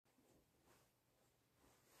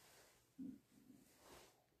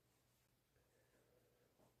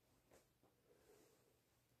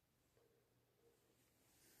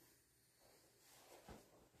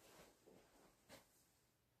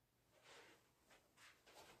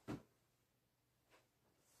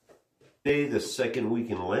Today, the second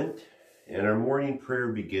week in Lent, and our morning prayer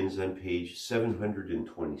begins on page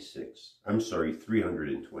 726.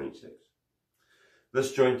 326.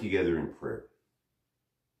 Let's join together in prayer.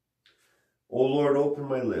 O Lord, open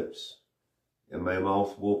my lips, and my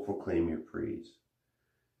mouth will proclaim your praise.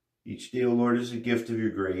 Each day, O Lord, is a gift of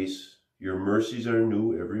your grace. Your mercies are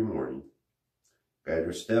new every morning. Guide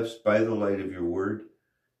our steps by the light of your word.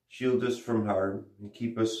 Shield us from harm and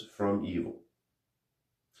keep us from evil.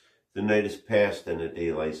 The night is past and the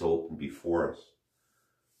day lies open before us.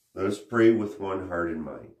 Let us pray with one heart and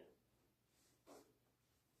mind.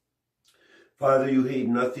 Father, you hate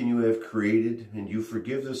nothing you have created, and you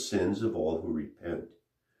forgive the sins of all who repent.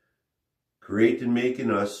 Create and make in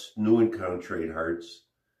us new and contrite hearts,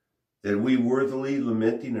 that we, worthily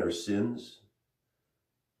lamenting our sins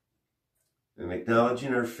and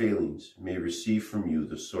acknowledging our failings, may receive from you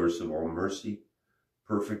the source of all mercy,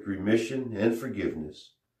 perfect remission, and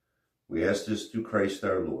forgiveness. We ask this through Christ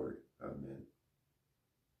our Lord. Amen.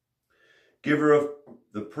 Giver of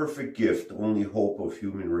the perfect gift, only hope of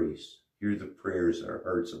human race, hear the prayers our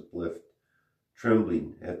hearts uplift,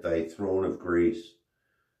 trembling at thy throne of grace.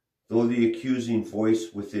 Though the accusing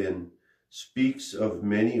voice within speaks of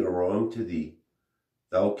many a wrong to thee,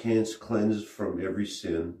 thou canst cleanse from every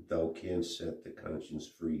sin, thou canst set the conscience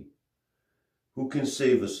free. Who can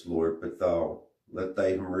save us, Lord, but thou? Let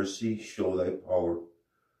thy mercy show thy power.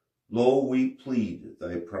 Lo, we plead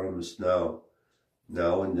thy promise now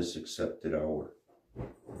in this accepted hour.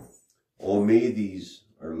 O may these,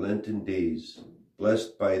 our Lenten days,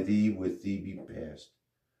 blessed by thee, with thee be passed,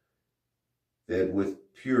 that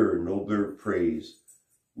with pure, nobler praise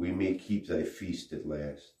we may keep thy feast at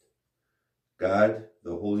last. God,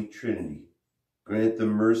 the Holy Trinity, grant the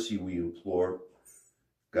mercy we implore.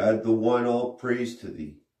 God, the one, all praise to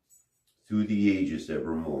thee, through the ages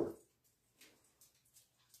evermore.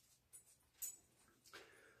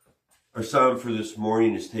 Our psalm for this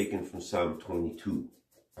morning is taken from Psalm 22.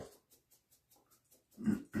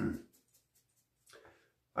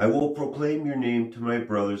 I will proclaim your name to my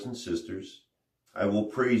brothers and sisters. I will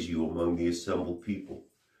praise you among the assembled people.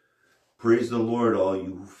 Praise the Lord, all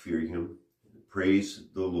you who fear him. Praise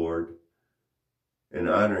the Lord and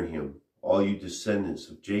honor him, all you descendants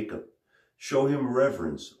of Jacob. Show him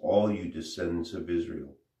reverence, all you descendants of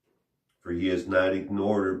Israel. For he has not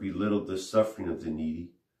ignored or belittled the suffering of the needy.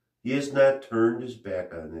 He has not turned his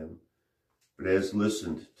back on them, but has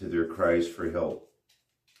listened to their cries for help.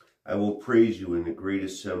 I will praise you in the great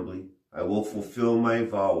assembly. I will fulfill my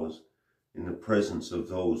vows in the presence of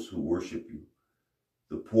those who worship you.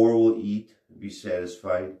 The poor will eat and be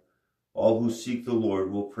satisfied. All who seek the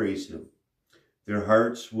Lord will praise him. Their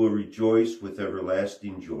hearts will rejoice with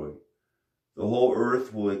everlasting joy. The whole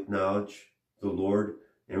earth will acknowledge the Lord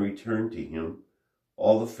and return to him.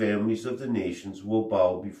 All the families of the nations will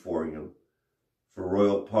bow before him. For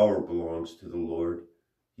royal power belongs to the Lord.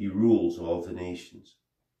 He rules all the nations.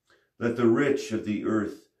 Let the rich of the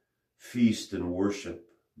earth feast and worship,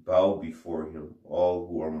 bow before him, all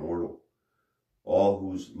who are mortal, all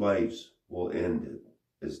whose lives will end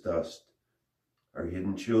as dust. Our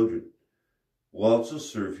hidden children will also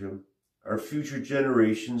serve him. Our future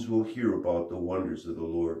generations will hear about the wonders of the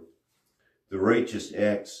Lord. The righteous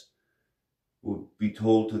acts will be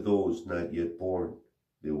told to those not yet born.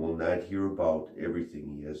 They will not hear about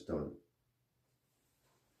everything he has done.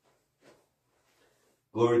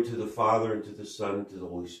 Glory to the Father, and to the Son, and to the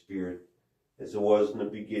Holy Spirit, as it was in the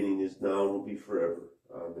beginning, is now, and will be forever.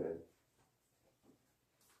 Amen.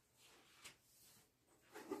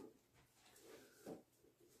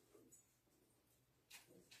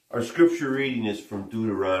 Our scripture reading is from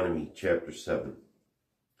Deuteronomy chapter 7.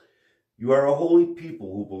 You are a holy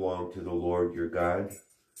people who belong to the Lord your God.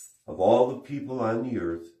 Of all the people on the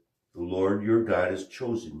earth, the Lord your God has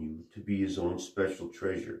chosen you to be his own special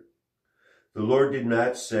treasure. The Lord did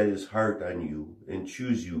not set his heart on you and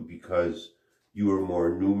choose you because you were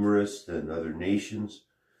more numerous than other nations,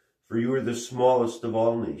 for you are the smallest of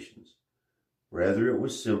all nations. Rather, it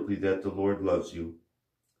was simply that the Lord loves you,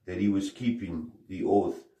 that he was keeping the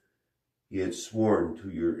oath he had sworn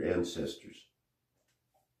to your ancestors.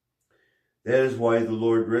 That is why the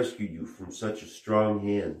Lord rescued you from such a strong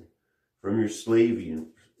hand, from your slavery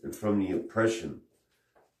and from the oppression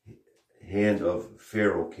hand of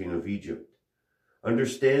Pharaoh, king of Egypt.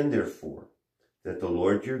 Understand, therefore, that the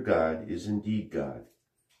Lord your God is indeed God.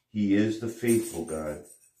 He is the faithful God,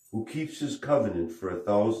 who keeps his covenant for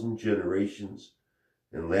 1,000 generations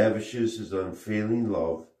and lavishes his unfailing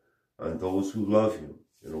love on those who love him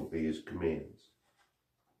and obey his commands.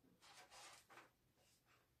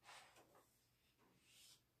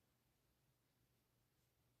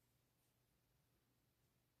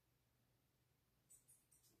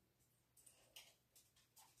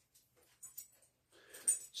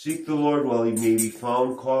 Seek the Lord while he may be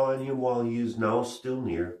found. Call on him while he is now still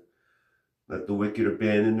near. Let the wicked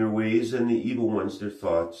abandon their ways and the evil ones their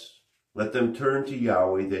thoughts. Let them turn to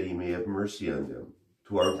Yahweh that he may have mercy on them,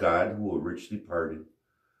 to our God who will richly pardon.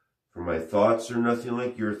 For my thoughts are nothing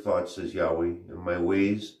like your thoughts, says Yahweh, and my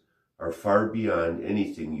ways are far beyond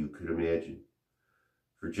anything you could imagine.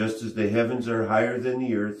 For just as the heavens are higher than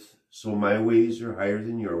the earth, so my ways are higher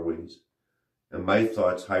than your ways, and my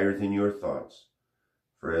thoughts higher than your thoughts.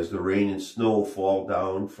 For as the rain and snow fall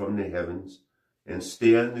down from the heavens and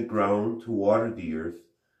stay on the ground to water the earth,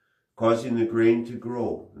 causing the grain to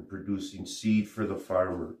grow and producing seed for the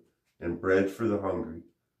farmer and bread for the hungry,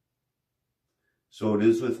 so it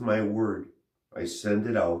is with my word. I send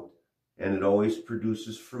it out, and it always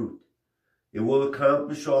produces fruit. It will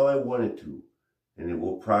accomplish all I want it to, and it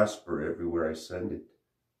will prosper everywhere I send it.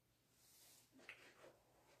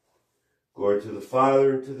 Glory to the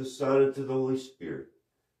Father, and to the Son, and to the Holy Spirit,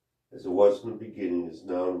 as it was in the beginning, is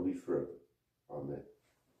now, and will be forever. Amen.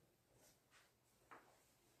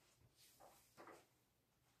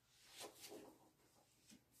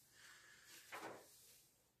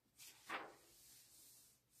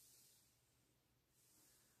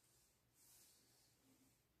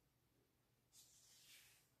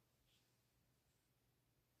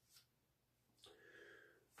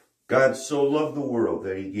 God so loved the world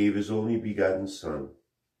that he gave his only begotten Son,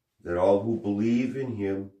 that all who believe in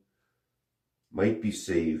him might be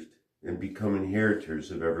saved and become inheritors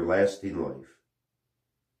of everlasting life.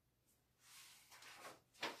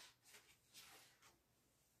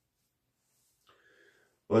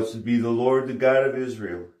 Blessed be the Lord, the God of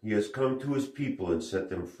Israel. He has come to his people and set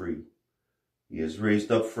them free. He has raised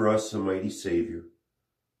up for us a mighty Savior,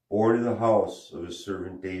 born in the house of his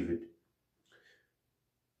servant David.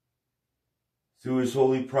 Through his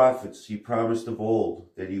holy prophets, he promised of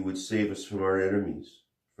old that he would save us from our enemies,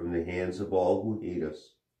 from the hands of all who hate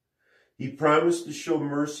us. He promised to show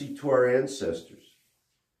mercy to our ancestors,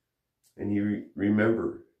 and he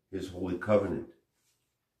remembered his holy covenant.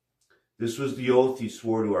 This was the oath he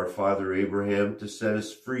swore to our father Abraham, to set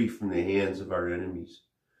us free from the hands of our enemies,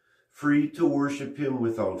 free to worship him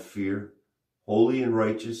without fear, holy and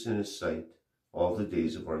righteous in his sight, all the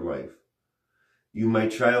days of our life. You, my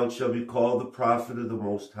child, shall be called the prophet of the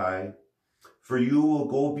Most High, for you will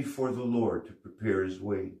go before the Lord to prepare his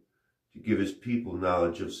way, to give his people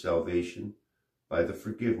knowledge of salvation by the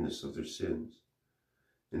forgiveness of their sins.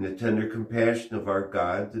 In the tender compassion of our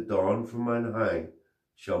God, the dawn from on high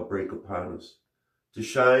shall break upon us, to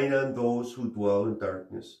shine on those who dwell in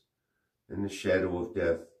darkness and the shadow of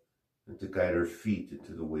death, and to guide our feet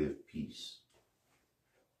into the way of peace.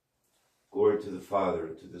 Glory to the Father,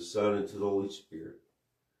 and to the Son, and to the Holy Spirit,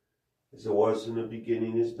 as it was in the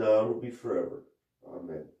beginning, is now, and will be forever.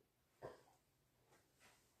 Amen.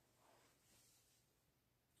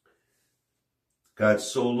 God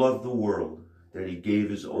so loved the world that he gave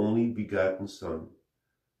his only begotten Son,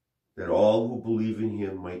 that all who believe in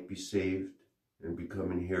him might be saved and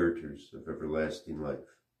become inheritors of everlasting life.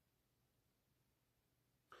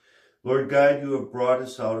 Lord God, you have brought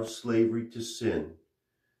us out of slavery to sin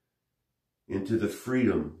into the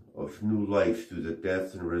freedom of new life through the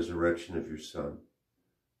death and resurrection of your Son.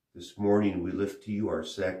 This morning we lift to you our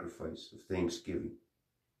sacrifice of thanksgiving.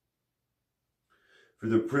 For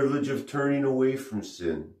the privilege of turning away from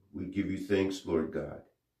sin, we give you thanks, Lord God.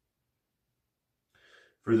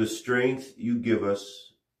 For the strength you give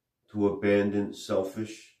us to abandon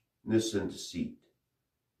selfishness and deceit,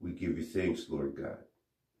 we give you thanks, Lord God.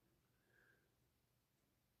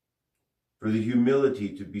 For the humility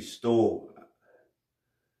to bestow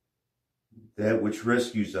that which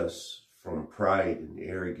rescues us from pride and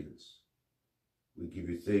arrogance, we give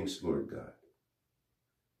you thanks, Lord God.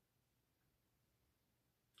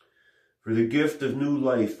 For the gift of new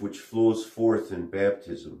life which flows forth in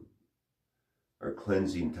baptism, our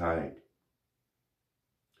cleansing tide,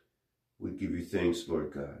 we give you thanks,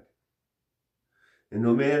 Lord God. And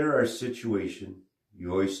no matter our situation,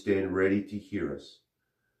 you always stand ready to hear us.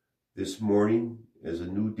 This morning, as a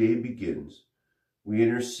new day begins, we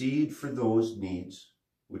intercede for those needs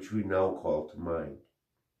which we now call to mind.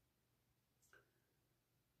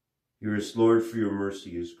 Hear us, Lord, for your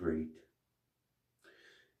mercy is great.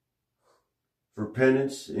 For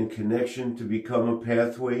penance and connection to become a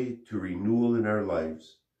pathway to renewal in our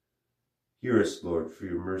lives, hear us, Lord, for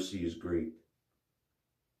your mercy is great.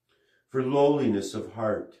 For lowliness of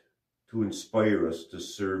heart to inspire us to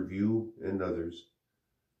serve you and others,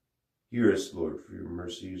 hear us, Lord, for your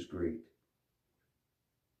mercy is great.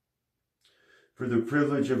 For the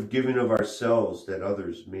privilege of giving of ourselves that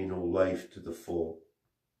others may know life to the full,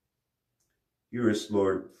 Hear us,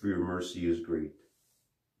 Lord, for your mercy is great.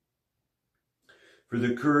 For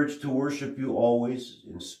the courage to worship you always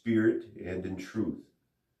in spirit and in truth.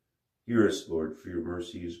 Hear us, Lord, for your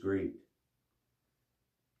mercy is great.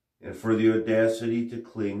 And for the audacity to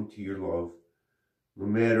cling to your love, no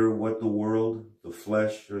matter what the world, the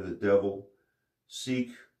flesh, or the devil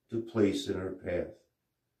seek to place in our path.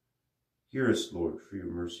 Hear us, Lord, for your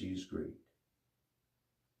mercy is great.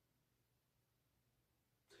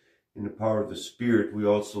 In the power of the Spirit, we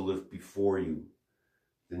also lift before you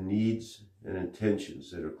the needs and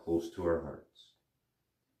intentions that are close to our hearts.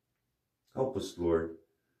 Help us, Lord.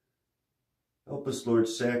 Help us, Lord,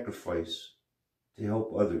 sacrifice to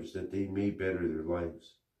help others that they may better their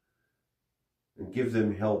lives. And give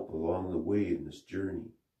them help along the way in this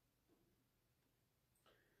journey.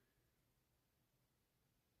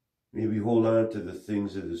 May we hold on to the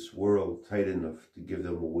things of this world tight enough to give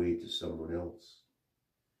them away to someone else.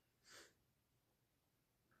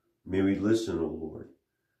 May we listen, O Lord,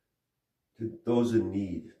 to those in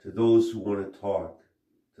need, to those who want to talk,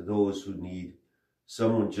 to those who need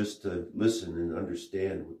someone just to listen and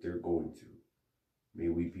understand what they're going through. May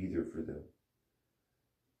we be there for them.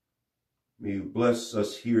 May you bless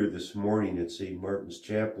us here this morning at St. Martin's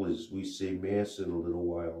Chapel as we say Mass in a little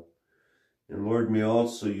while. And Lord, may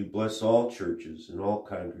also you bless all churches and all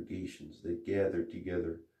congregations that gather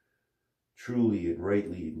together truly and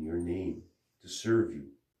rightly in your name to serve you.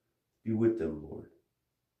 Be with them, Lord.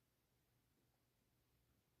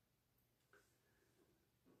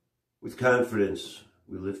 With confidence,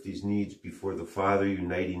 we lift these needs before the Father,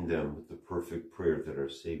 uniting them with the perfect prayer that our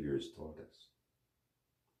Savior has taught us.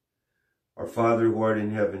 Our Father, who art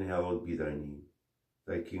in heaven, hallowed be thy name.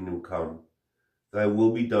 Thy kingdom come, thy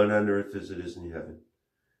will be done on earth as it is in heaven.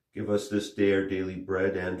 Give us this day our daily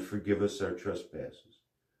bread, and forgive us our trespasses,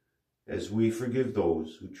 as we forgive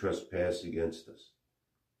those who trespass against us.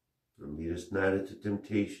 And lead us not into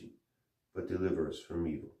temptation, but deliver us from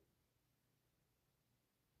evil.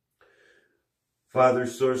 Father,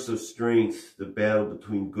 source of strength, the battle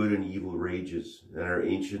between good and evil rages, and our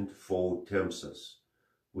ancient foe tempts us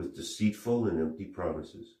with deceitful and empty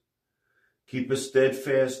promises. Keep us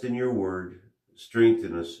steadfast in your word,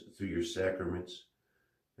 strengthen us through your sacraments,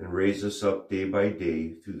 and raise us up day by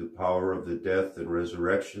day through the power of the death and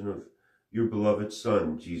resurrection of your beloved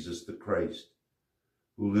Son, Jesus the Christ,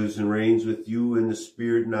 who lives and reigns with you in the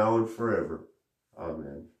Spirit now and forever.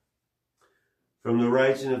 Amen. From the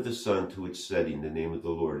rising of the sun to its setting, the name of the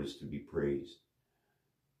Lord is to be praised.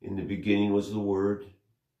 In the beginning was the Word,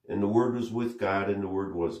 and the Word was with God, and the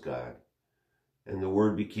Word was God. And the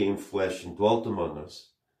Word became flesh and dwelt among us,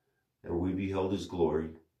 and we beheld his glory,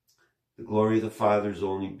 the glory of the Father's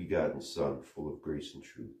only begotten Son, full of grace and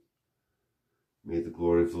truth. May the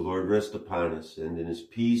glory of the Lord rest upon us, and in his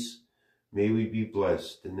peace may we be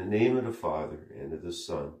blessed. In the name of the Father, and of the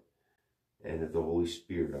Son, and of the Holy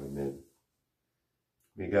Spirit. Amen.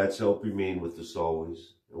 May God's help remain with us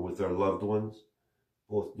always, and with our loved ones,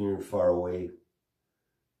 both near and far away.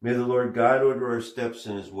 May the Lord God order our steps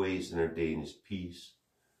in his ways, and our day in his peace.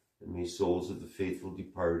 And may souls of the faithful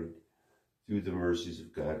departed, through the mercies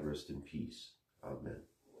of God, rest in peace. Amen.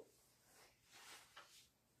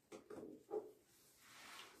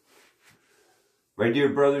 My dear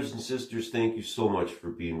brothers and sisters, thank you so much for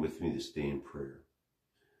being with me this day in prayer.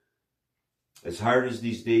 As hard as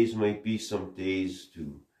these days might be, some days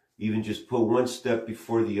to even just put one step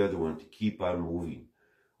before the other one to keep on moving,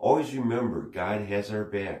 always remember God has our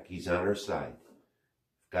back. He's on our side.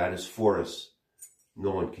 If God is for us,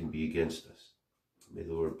 no one can be against us. May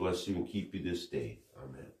the Lord bless you and keep you this day.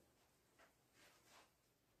 Amen.